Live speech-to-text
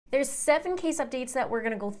There's 7 case updates that we're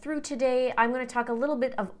going to go through today. I'm going to talk a little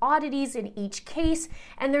bit of oddities in each case,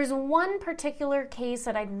 and there's one particular case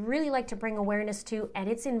that I'd really like to bring awareness to, and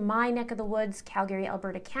it's in my neck of the woods, Calgary,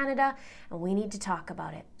 Alberta, Canada, and we need to talk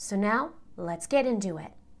about it. So now, let's get into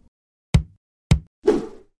it.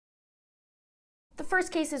 The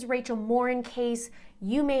first case is Rachel Morin case.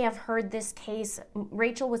 You may have heard this case.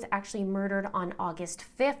 Rachel was actually murdered on August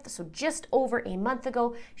 5th, so just over a month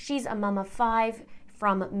ago. She's a mom of 5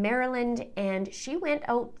 from Maryland, and she went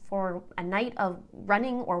out for a night of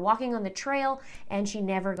running or walking on the trail, and she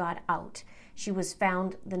never got out. She was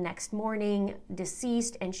found the next morning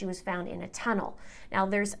deceased, and she was found in a tunnel. Now,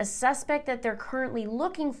 there's a suspect that they're currently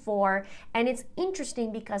looking for, and it's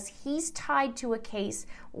interesting because he's tied to a case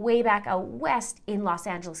way back out west in Los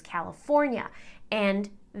Angeles, California, and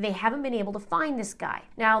they haven't been able to find this guy.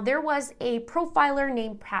 Now, there was a profiler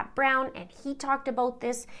named Pat Brown, and he talked about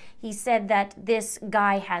this. He said that this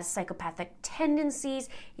guy has psychopathic tendencies.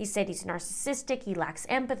 He said he's narcissistic, he lacks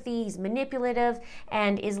empathy, he's manipulative,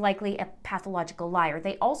 and is likely a pathological liar.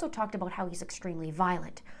 They also talked about how he's extremely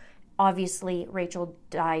violent. Obviously, Rachel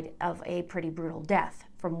died of a pretty brutal death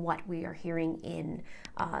from what we are hearing in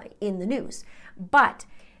the news. But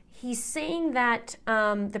he's saying that,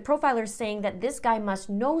 the profiler is saying that this guy must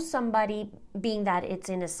know somebody, being that it's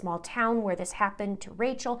in a small town where this happened to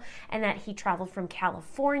Rachel, and that he traveled from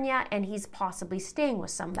California and he's possibly staying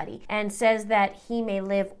with somebody, and says that he may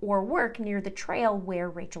live or work near the trail where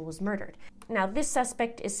Rachel was murdered. Now, this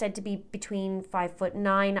suspect is said to be between 5'9",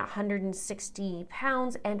 160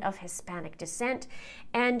 pounds, and of Hispanic descent.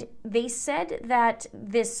 And they said that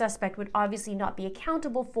this suspect would obviously not be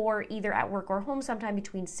accountable for either at work or home sometime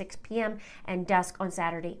between 6 p.m. and dusk on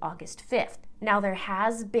Saturday, August 5th. Now, there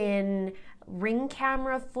has been ring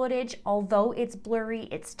camera footage. Although it's blurry,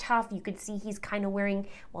 it's tough. You could see he's kind of wearing,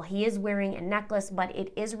 well, he is wearing a necklace, but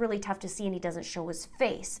it is really tough to see, and he doesn't show his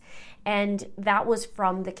face. And that was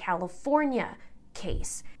from the California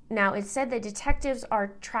case. Now, it said that detectives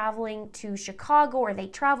are traveling to Chicago, or they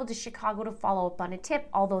traveled to Chicago to follow up on a tip,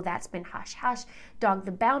 although that's been hush-hush. Dog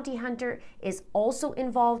the Bounty Hunter is also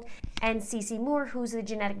involved, and Cece Moore, who's the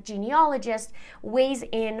genetic genealogist, weighs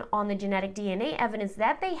in on the genetic DNA evidence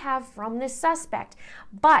that they have from this suspect.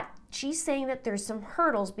 But she's saying that there's some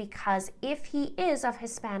hurdles, because if he is of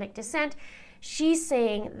Hispanic descent, she's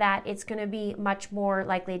saying that it's going to be much more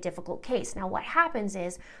likely a difficult case. Now, what happens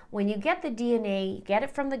is when you get the DNA, you get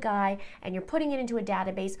it from the guy, and you're putting it into a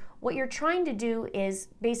database, what you're trying to do is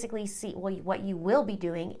basically see, well, what you will be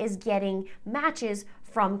doing is getting matches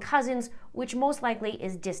from cousins, which most likely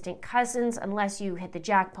is distant cousins, unless you hit the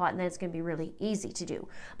jackpot, and then it's going to be really easy to do.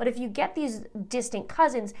 But if you get these distant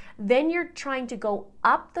cousins, then you're trying to go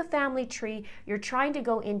up the family tree. You're trying to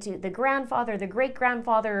go into the grandfather, the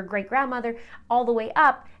great-grandfather, or great-grandmother, all the way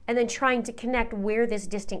up, and then trying to connect where this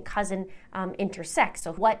distant cousin intersects.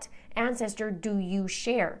 So what ancestor do you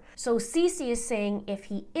share? So Cece is saying if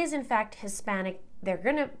he is in fact Hispanic, they're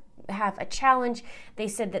going to have a challenge. They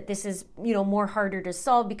said that this is, more harder to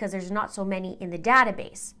solve because there's not so many in the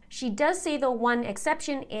database. She does say, though, one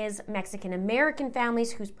exception is Mexican American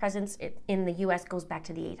families whose presence in the U.S. goes back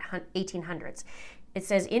to the 1800s. It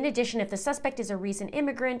says, in addition, if the suspect is a recent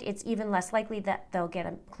immigrant, it's even less likely that they'll get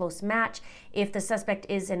a close match. If the suspect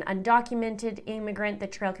is an undocumented immigrant, the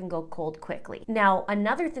trail can go cold quickly. Now,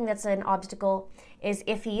 another thing that's an obstacle is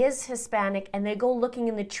if he is Hispanic and they go looking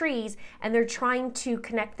in the trees and they're trying to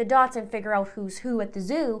connect the dots and figure out who's who at the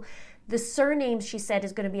zoo, the surnames, she said,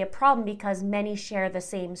 is going to be a problem because many share the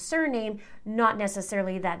same surname, not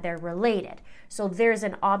necessarily that they're related. So there's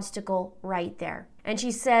an obstacle right there. And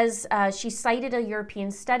she says, she cited a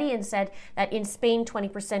European study and said that in Spain,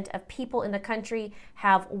 20% of people in the country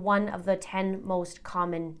have one of the 10 most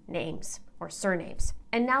common names or surnames.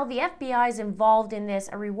 And now the FBI is involved in this.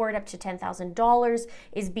 A reward up to $10,000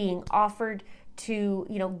 is being offered to,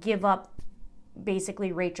 give up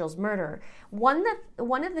basically Rachel's murder. One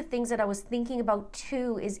of the things that I was thinking about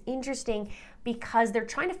too is interesting because they're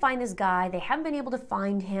trying to find this guy. They haven't been able to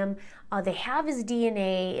find him. They have his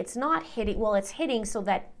DNA. It's not hitting. Well, it's hitting so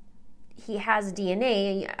that he has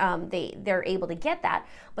DNA. They're able to get that,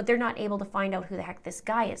 but they're not able to find out who the heck this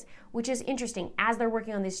guy is, which is interesting. As they're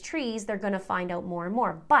working on these trees, they're going to find out more and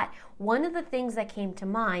more. But one of the things that came to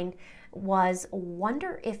mind was,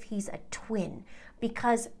 wonder if he's a twin,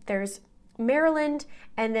 because there's Maryland,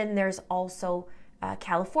 and then there's also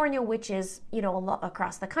California, which is, a lot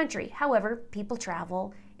across the country. However, people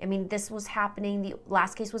travel. I mean, this was happening, the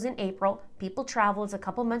last case was in April. People travel, it's a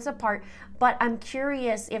couple months apart, but I'm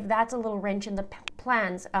curious if that's a little wrench in the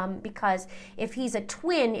plans, because if he's a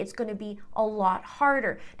twin, it's going to be a lot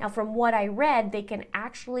harder. Now, from what I read, they can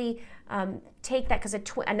actually take that, because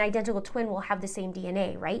an identical twin will have the same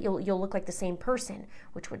DNA, right? You'll look like the same person,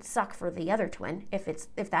 which would suck for the other twin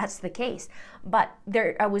if that's the case. But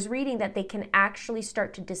I was reading that they can actually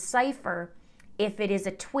start to decipher if it is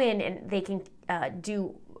a twin, and they can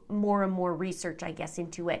do more and more research, I guess,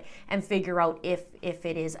 into it and figure out if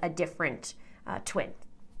it is a different twin.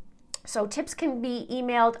 So tips can be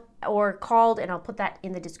emailed or called, and I'll put that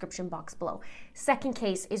in the description box below. Second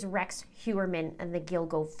case is Rex Heuermann and the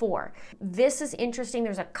Gilgo 4. This is interesting.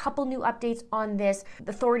 There's a couple new updates on this. The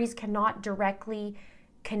authorities cannot directly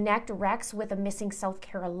connect Rex with a missing South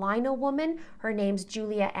Carolina woman. Her name's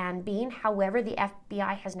Julia Ann Bean. However, the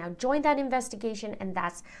FBI has now joined that investigation, and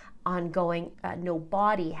that's ongoing. No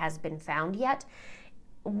body has been found yet.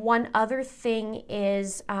 One other thing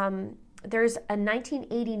is there's a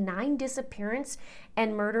 1989 disappearance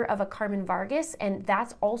and murder of a Carmen Vargas, and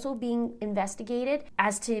that's also being investigated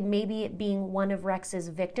as to maybe it being one of Rex's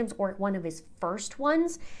victims or one of his first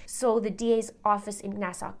ones. So the DA's office in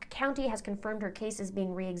Nassau County has confirmed her case is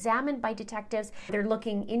being re-examined by detectives. They're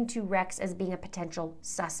looking into Rex as being a potential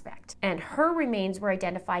suspect. And her remains were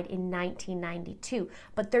identified in 1992,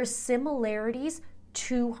 but there's similarities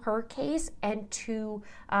to her case and to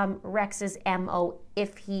Rex's MO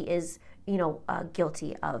if he is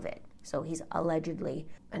guilty of it. So he's allegedly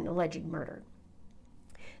an alleged murder.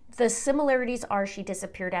 The similarities are she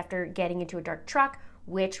disappeared after getting into a dark truck,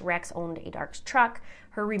 which Rex owned a dark truck.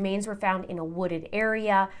 Her remains were found in a wooded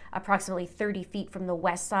area approximately 30 feet from the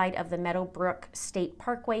west side of the Meadowbrook State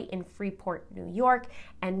Parkway in Freeport, New York.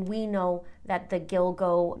 And we know that the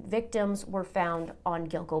Gilgo victims were found on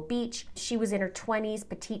Gilgo Beach. She was in her 20s,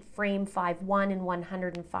 petite frame, 5'1" and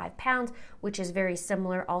 105 pounds, which is very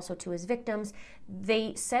similar also to his victims.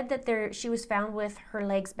 They said that she was found with her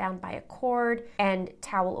legs bound by a cord and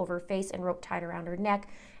towel over her face and rope tied around her neck.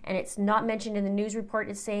 And it's not mentioned in the news report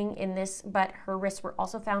it's saying in this, but her wrists were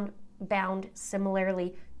also found bound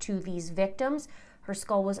similarly to these victims. Her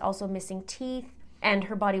skull was also missing teeth, and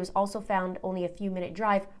her body was also found only a few-minute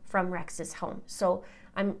drive from Rex's home. So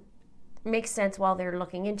makes sense while they're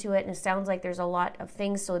looking into it, and it sounds like there's a lot of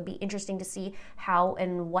things, so it'd be interesting to see how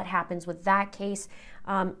and what happens with that case.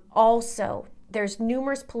 Also, there's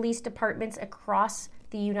numerous police departments across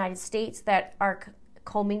the United States that are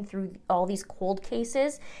combing through all these cold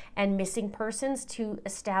cases and missing persons to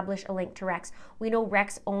establish a link to Rex. We know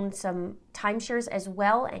Rex owned some timeshares as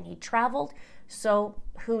well, and he traveled, so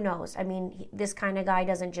who knows? I mean, this kind of guy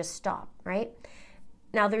doesn't just stop, right?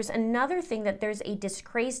 Now, there's another thing, that there's a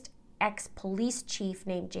disgraced ex-police chief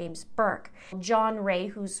named James Burke. John Ray,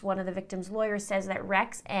 who's one of the victim's lawyers, says that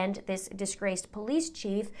Rex and this disgraced police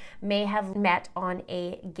chief may have met on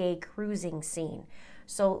a gay cruising scene.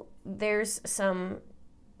 So there's some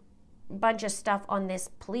bunch of stuff on this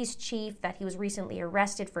police chief, that he was recently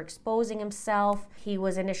arrested for exposing himself. He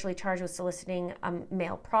was initially charged with soliciting a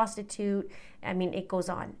male prostitute. I mean, it goes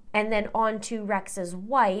on. And then on to Rex's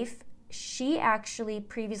wife. She actually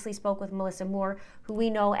previously spoke with Melissa Moore, who we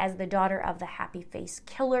know as the daughter of the Happy Face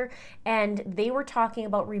Killer, and they were talking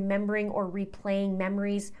about remembering or replaying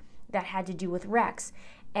memories that had to do with Rex.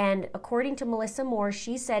 And according to Melissa Moore,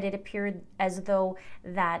 she said it appeared as though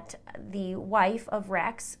that the wife of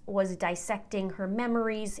Rex was dissecting her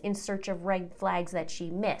memories in search of red flags that she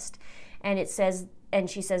missed. And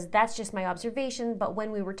she says, that's just my observation, but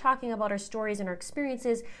when we were talking about our stories and our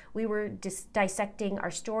experiences, we were dissecting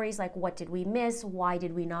our stories, like what did we miss, why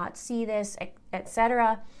did we not see this,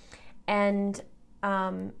 etc. And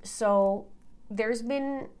so there's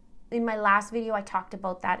been, in my last video, I talked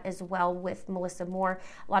about that as well with Melissa Moore.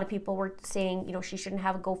 A lot of people were saying, she shouldn't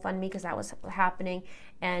have a GoFundMe because that was happening,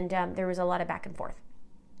 and there was a lot of back and forth.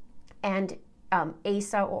 And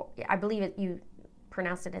Asa, or I believe you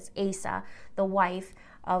pronounce it as Asa, the wife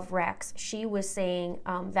of Rex, she was saying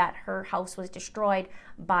that her house was destroyed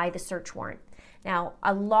by the search warrant. Now,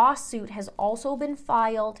 a lawsuit has also been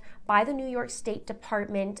filed by the New York State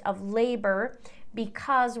Department of Labor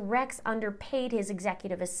because Rex underpaid his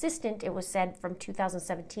executive assistant, it was said, from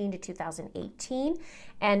 2017 to 2018.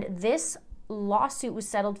 And this lawsuit was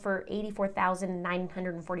settled for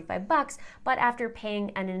 $84,945, but after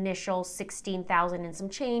paying an initial $16,000 and some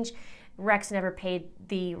change, Rex never paid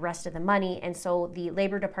the rest of the money, and so the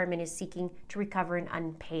Labor Department is seeking to recover an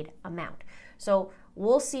unpaid amount. So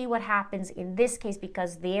we'll see what happens in this case,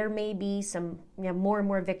 because there may be some more and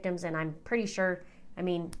more victims, and I'm pretty sure,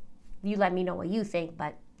 you let me know what you think,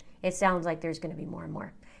 but it sounds like there's going to be more and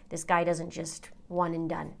more. This guy doesn't just one and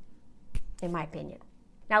done, in my opinion.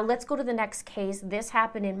 Now let's go to the next case. This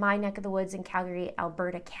happened in my neck of the woods in Calgary,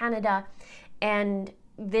 Alberta, Canada. And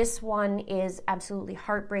this one is absolutely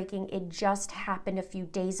heartbreaking. It just happened a few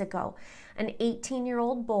days ago. An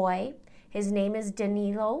 18-year-old boy, his name is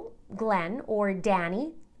Danilo Glenn, or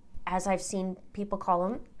Danny, as I've seen people call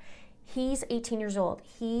him. He's 18 years old.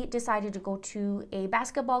 He decided to go to a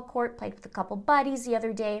basketball court, played with a couple buddies the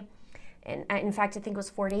other day. And in fact, I think it was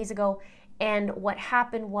 4 days ago. And what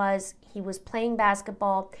happened was he was playing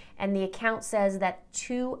basketball, and the account says that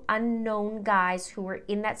two unknown guys who were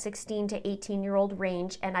in that 16 to 18-year-old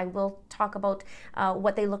range, and I will talk about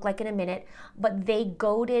what they look like in a minute, but they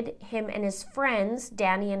goaded him and his friends,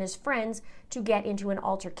 Danny and his friends, to get into an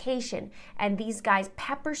altercation. And these guys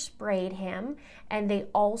pepper sprayed him, and they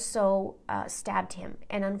also stabbed him.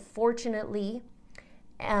 And unfortunately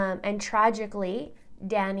and tragically,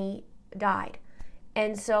 Danny died.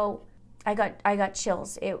 And so I got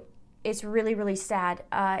chills. It's really, really sad.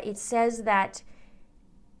 It says that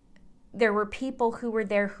there were people who were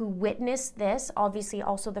there who witnessed this, obviously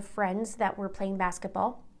also the friends that were playing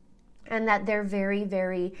basketball, and that they're very,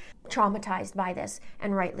 very traumatized by this,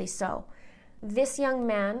 and rightly so. This young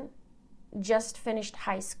man just finished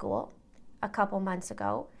high school a couple months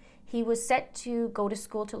ago. He was set to go to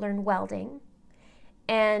school to learn welding,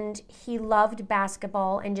 and he loved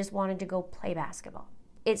basketball and just wanted to go play basketball.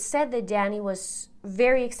 It said that Danny was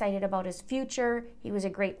very excited about his future. He was a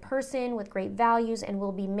great person with great values and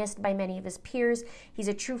will be missed by many of his peers. He's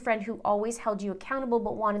a true friend who always held you accountable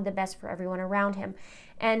but wanted the best for everyone around him.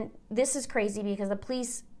 And this is crazy because the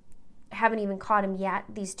police haven't even caught him yet,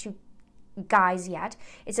 these two guys yet.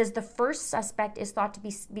 It says the first suspect is thought to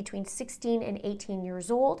be between 16 and 18 years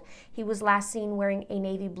old. He was last seen wearing a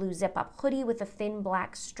navy blue zip-up hoodie with a thin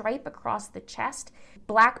black stripe across the chest,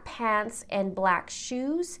 black pants and black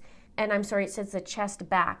shoes, and I'm sorry, it says the chest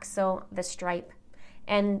back, so the stripe,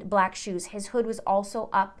 and black shoes. His hood was also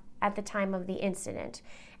up at the time of the incident.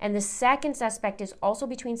 And the second suspect is also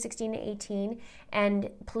between 16 and 18, and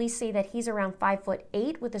police say that he's around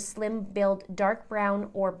 5'8" with a slim build, dark brown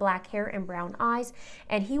or black hair and brown eyes.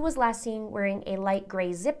 And he was last seen wearing a light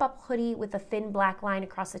gray zip-up hoodie with a thin black line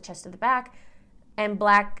across the chest of the back, and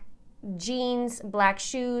black jeans, black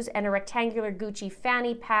shoes, and a rectangular Gucci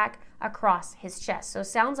fanny pack across his chest. So it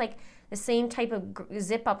sounds like the same type of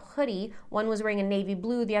zip-up hoodie. One was wearing a navy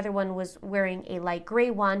blue, the other one was wearing a light gray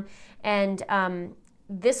one. And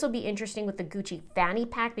this will be interesting with the Gucci fanny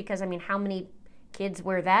pack because, I mean, how many kids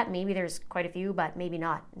wear that? Maybe there's quite a few, but maybe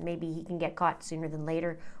not. Maybe he can get caught sooner than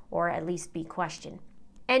later, or at least be questioned.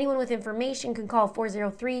 Anyone with information can call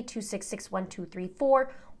 403-266-1234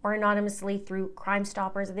 or anonymously through Crime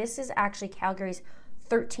Stoppers. This is actually Calgary's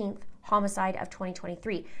 13th homicide of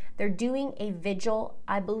 2023. They're doing a vigil,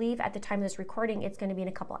 I believe at the time of this recording, it's going to be in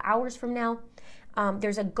a couple hours from now.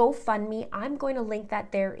 There's a GoFundMe. I'm going to link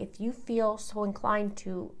that there. If you feel so inclined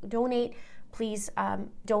to donate, please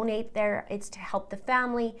donate there. It's to help the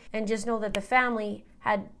family, and just know that the family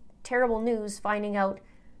had terrible news finding out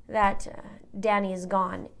that Danny is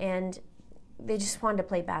gone, and they just wanted to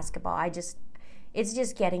play basketball. It's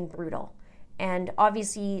just getting brutal. And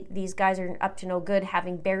obviously these guys are up to no good,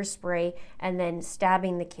 having bear spray and then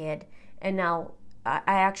stabbing the kid. And now I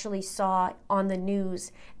actually saw on the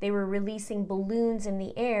news they were releasing balloons in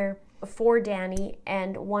the air for Danny,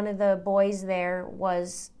 and one of the boys there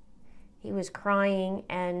he was crying,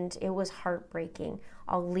 and it was heartbreaking.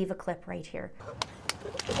 I'll leave a clip right here.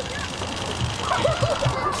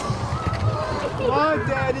 Come on,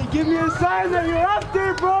 Daddy, give me a sign that you're up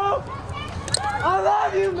there, bro. I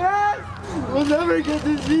love you, man. We'll never get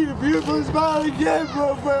to see your beautiful smile again,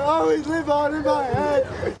 bro, but always live on in my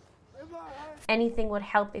head. Anything would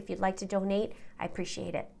help. If you'd like to donate, I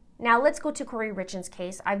appreciate it. Now let's go to Kouri Richard's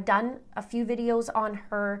case. I've done a few videos on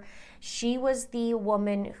her. She was the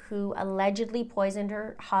woman who allegedly poisoned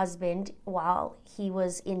her husband while he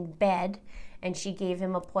was in bed, and she gave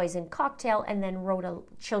him a poison cocktail and then wrote a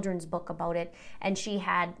children's book about it. And she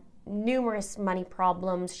had numerous money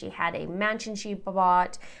problems. She had a mansion she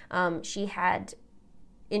bought. She had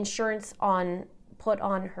insurance put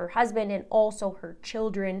on her husband and also her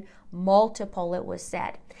children, multiple, it was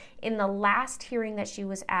said. In the last hearing that she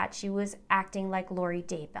was at, she was acting like Lori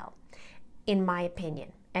Daybell, in my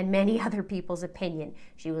opinion, and many other people's opinion.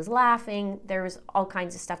 She was laughing, there was all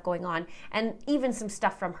kinds of stuff going on, and even some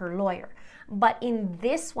stuff from her lawyer. But in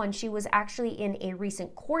this one, she was actually in a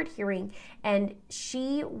recent court hearing, and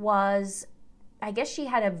she was, I guess she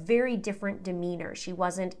had a very different demeanor. She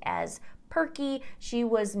wasn't as perky, she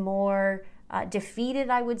was more defeated,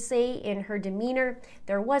 I would say, in her demeanor.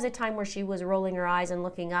 There was a time where she was rolling her eyes and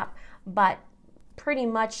looking up, but pretty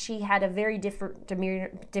much she had a very different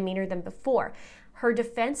demeanor than before. Her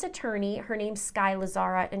defense attorney, her name's Sky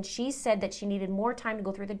Lazara, and she said that she needed more time to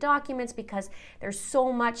go through the documents because there's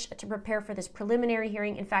so much to prepare for this preliminary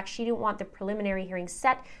hearing. In fact, she didn't want the preliminary hearing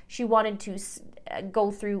set. She wanted to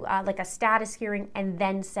go through like a status hearing and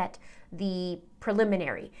then set the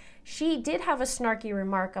preliminary. She did have a snarky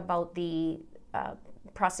remark about the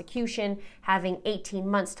prosecution having 18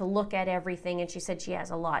 months to look at everything, and she said she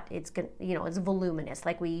has a lot. It's, you know, it's voluminous,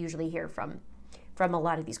 like we usually hear from a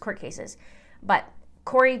lot of these court cases. But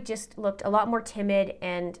Corey just looked a lot more timid,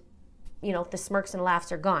 and, you know, the smirks and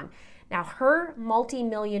laughs are gone. Now, her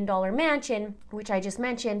multi-million-dollar mansion, which I just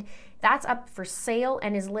mentioned, that's up for sale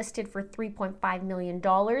and is listed for $3.5 million.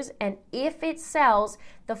 And if it sells,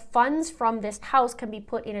 the funds from this house can be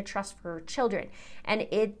put in a trust for her children. And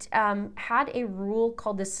it had a rule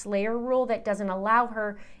called the Slayer Rule that doesn't allow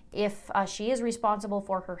her, if she is responsible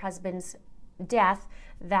for her husband's death,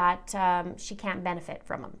 that she can't benefit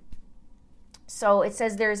from him. So it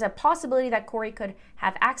says there's a possibility that Corey could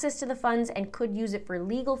have access to the funds and could use it for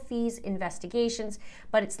legal fees, investigations,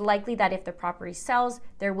 but it's likely that if the property sells,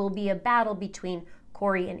 there will be a battle between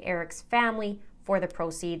Corey and Eric's family for the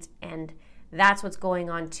proceeds, and that's what's going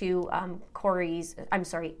on too.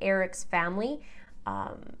 Eric's family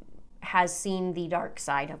has seen the dark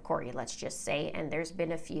side of Corey, let's just say, and there's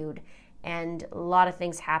been a feud. And a lot of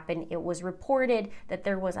things happened. It was reported that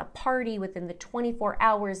there was a party within the 24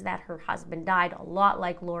 hours that her husband died, a lot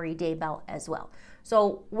like Lori Daybell as well.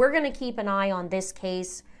 So we're going to keep an eye on this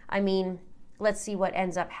case. I mean, let's see what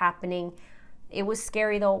ends up happening. It was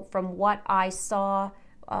scary, though, from what I saw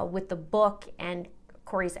with the book and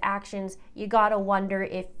Corey's actions. You got to wonder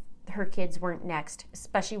if her kids weren't next,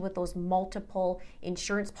 especially with those multiple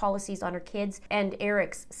insurance policies on her kids. And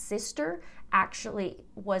Eric's sister actually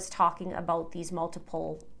was talking about these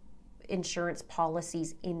multiple insurance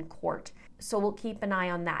policies in court. So we'll keep an eye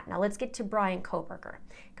on that. Now let's get to Bryan Kohberger,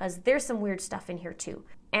 because there's some weird stuff in here too.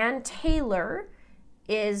 Ann Taylor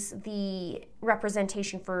is the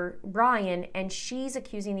representation for Bryan, and she's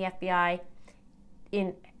accusing the FBI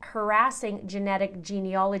in harassing genetic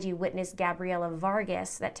genealogy witness Gabriela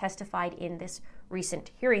Vargas that testified in this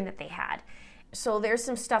recent hearing that they had. So there's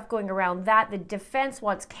some stuff going around that. The defense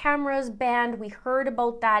wants cameras banned. We heard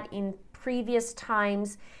about that in previous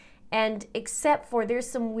times. And except for there's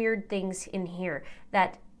some weird things in here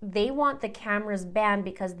that they want the cameras banned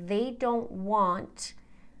because they don't want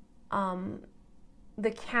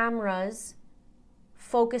the cameras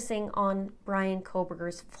focusing on Bryan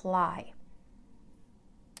Kohberger's fly,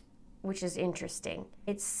 which is interesting.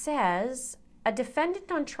 It says, a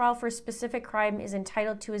defendant on trial for a specific crime is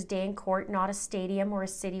entitled to his day in court, not a stadium or a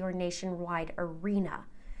city or nationwide arena.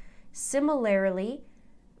 Similarly,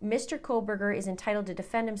 Mr. Kohberger is entitled to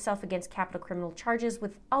defend himself against capital criminal charges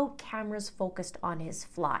without cameras focused on his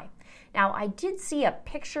fly. Now, I did see a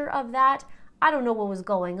picture of that. I don't know what was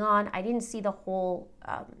going on. I didn't see the whole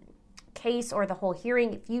case or the whole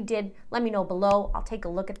hearing. If you did, let me know below. I'll take a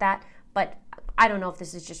look at that. But I don't know if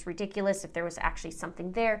this is just ridiculous, if there was actually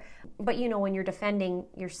something there. But you know, when you're defending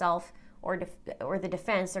yourself or the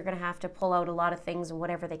defense, they're going to have to pull out a lot of things and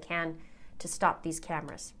whatever they can to stop these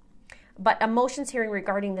cameras. But a motions hearing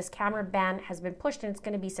regarding this camera ban has been pushed, and it's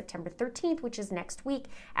going to be September 13th, which is next week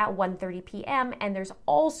at 1:30 p.m. And there's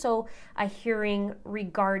also a hearing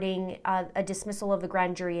regarding a dismissal of the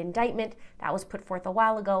grand jury indictment that was put forth a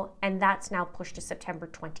while ago, and that's now pushed to September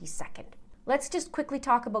 22nd. Let's just quickly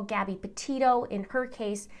talk about Gabby Petito. In her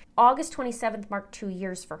case, August 27th marked 2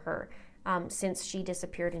 years for her since she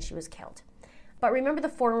disappeared and she was killed. But remember the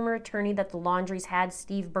former attorney that the Laundries had,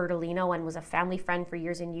 Steve Bertolino, and was a family friend for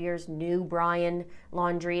years and years, knew Bryan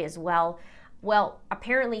Laundrie as well. Well,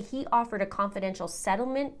 apparently he offered a confidential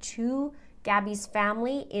settlement to Gabby's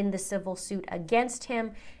family in the civil suit against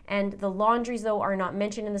him, and the Laundries, though, are not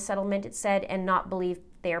mentioned in the settlement, it said, and not believed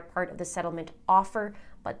they are part of the settlement offer.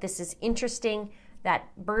 But this is interesting that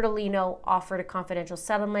Bertolino offered a confidential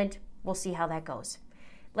settlement. We'll see how that goes.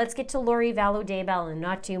 Let's get to Lori Vallow Daybell, and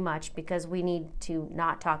not too much because we need to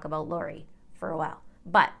not talk about Lori for a while.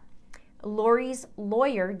 But Lori's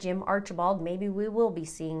lawyer, Jim Archibald, maybe we will be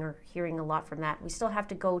seeing or hearing a lot from that. We still have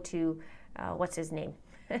to go to, what's his name?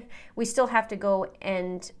 We still have to go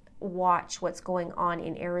and watch what's going on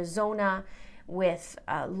in Arizona with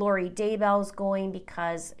Lori Daybell's going,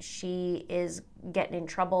 because she is getting in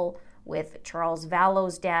trouble with Charles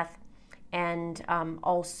Vallow's death, and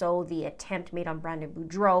also the attempt made on Brandon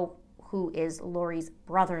Boudreau, who is Lori's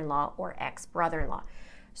brother-in-law or ex-brother-in-law.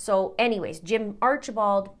 So anyways, Jim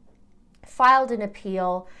Archibald filed an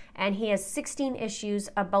appeal, and he has 16 issues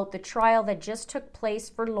about the trial that just took place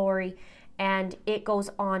for Lori, And it goes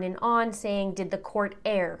on saying, did the court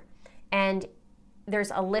err? And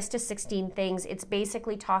there's a list of 16 things. It's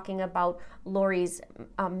basically talking about Lori's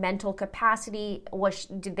mental capacity.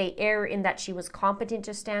 Did they err in that she was competent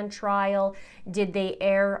to stand trial? Did they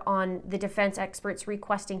err on the defense experts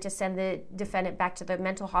requesting to send the defendant back to the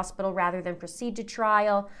mental hospital rather than proceed to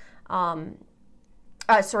trial?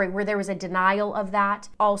 Where there was a denial of that.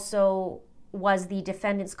 Also, was the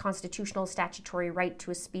defendant's constitutional statutory right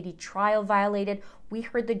to a speedy trial violated? We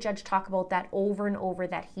heard the judge talk about that over and over,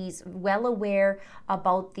 that he's well aware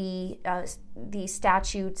about the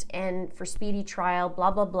statutes and for speedy trial,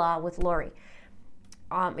 blah, blah, blah, with Lori.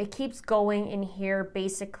 It keeps going in here,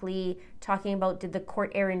 basically talking about, did the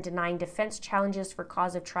court err in denying defense challenges for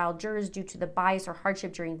cause of trial jurors due to the bias or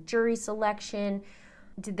hardship during jury selection?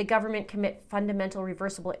 Did the government commit fundamental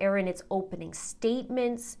reversible error in its opening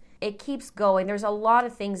statements? It keeps going. There's a lot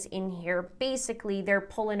of things in here. Basically, they're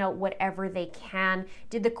pulling out whatever they can.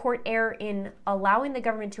 Did the court err in allowing the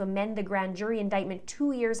government to amend the grand jury indictment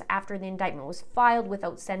 2 years after the indictment was filed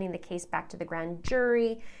without sending the case back to the grand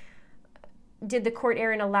jury? Did the court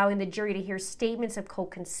err in allowing the jury to hear statements of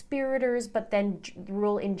co-conspirators, but then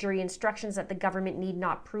rule in jury instructions that the government need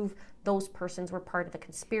not prove those persons were part of the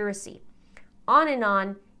conspiracy? On and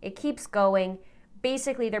on, it keeps going.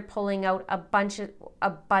 Basically, they're pulling out a bunch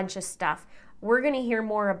of stuff. We're going to hear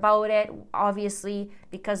more about it, obviously,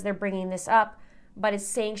 because they're bringing this up. But it's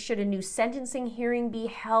saying, should a new sentencing hearing be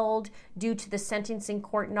held due to the sentencing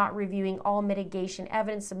court not reviewing all mitigation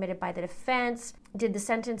evidence submitted by the defense? Did the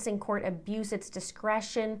sentencing court abuse its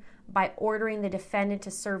discretion by ordering the defendant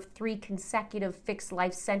to serve 3 consecutive fixed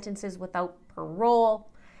life sentences without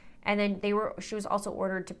parole? And then she was also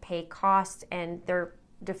ordered to pay costs, and they're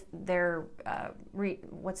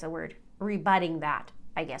rebutting that,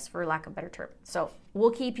 I guess, for lack of a better term. So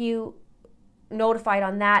we'll keep you notified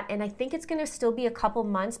on that, and I think it's going to still be a couple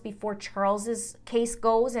months before Charles's case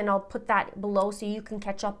goes, and I'll put that below so you can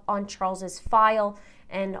catch up on Charles's file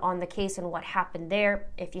and on the case and what happened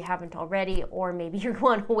there if you haven't already, or maybe you're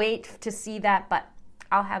going to wait to see that, but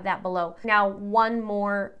I'll have that below. Now, one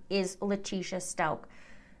more is Letitia Stauch.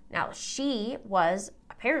 Now, she was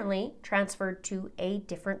apparently transferred to a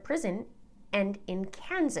different prison and in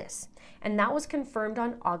Kansas, and that was confirmed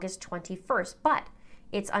on August 21st, but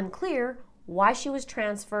it's unclear why she was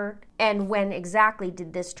transferred and when exactly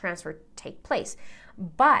did this transfer take place.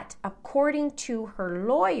 But according to her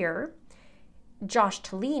lawyer, Josh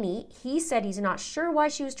Tellini, he said he's not sure why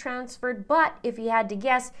she was transferred, but if he had to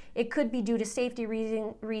guess, it could be due to safety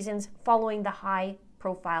reasons following the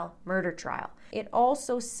high-profile murder trial. It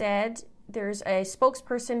also said, there's a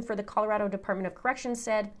spokesperson for the Colorado Department of Corrections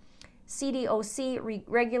said, CDOC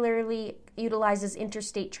regularly utilizes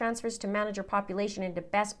interstate transfers to manage our population and to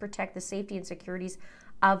best protect the safety and securities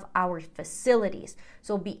of our facilities.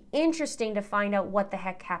 So it'll be interesting to find out what the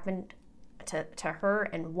heck happened to her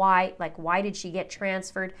and why did she get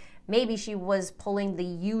transferred? Maybe she was pulling the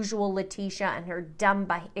usual Letitia and her dumb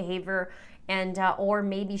behavior, and or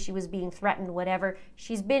maybe she was being threatened, whatever.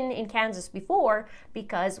 She's been in Kansas before,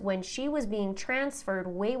 because when she was being transferred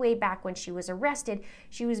way back when she was arrested,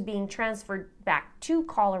 she was being transferred back to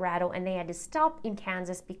Colorado, and they had to stop in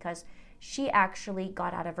Kansas because she actually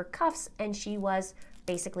got out of her cuffs and she was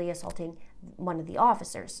basically assaulting one of the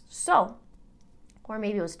officers. So, or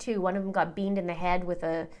maybe it was 2. One of them got beamed in the head with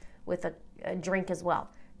a drink as well.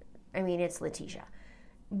 I mean, it's Letitia.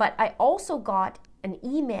 But I also got an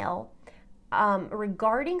email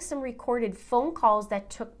regarding some recorded phone calls that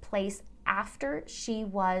took place after she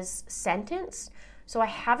was sentenced. So I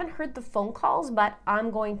haven't heard the phone calls, but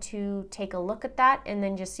I'm going to take a look at that and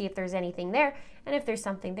then just see if there's anything there. And if there's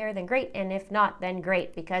something there, then great. And if not, then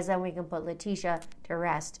great, because then we can put Letitia to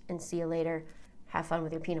rest and see you later. Have fun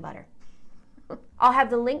with your peanut butter. I'll have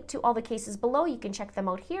the link to all the cases below. You can check them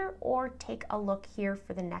out here or take a look here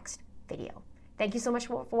for the next video. Thank you so much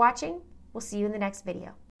for watching. We'll see you in the next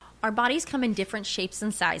video. Our bodies come in different shapes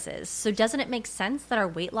and sizes, so doesn't it make sense that our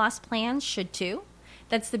weight loss plans should too?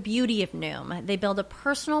 That's the beauty of Noom. They build a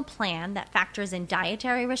personal plan that factors in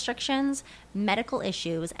dietary restrictions, medical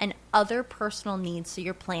issues, and other personal needs so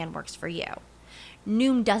your plan works for you.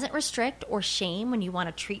 Noom doesn't restrict or shame when you want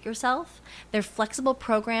to treat yourself. Their flexible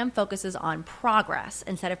program focuses on progress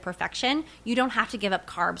instead of perfection. You don't have to give up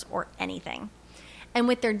carbs or anything. And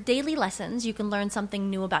with their daily lessons, you can learn something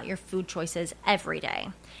new about your food choices every day.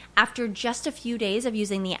 After just a few days of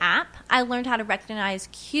using the app, I learned how to recognize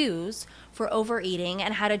cues for overeating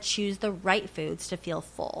and how to choose the right foods to feel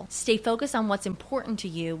full. Stay focused on what's important to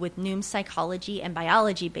you with Noom's psychology and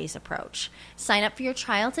biology-based approach. Sign up for your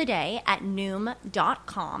trial today at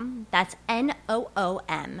Noom.com. That's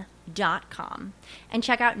Noom.com. And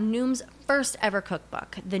check out Noom's first ever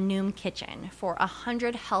cookbook, The Noom Kitchen, for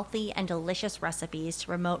 100 healthy and delicious recipes to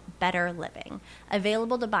promote better living.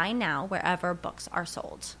 Available to buy now wherever books are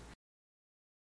sold.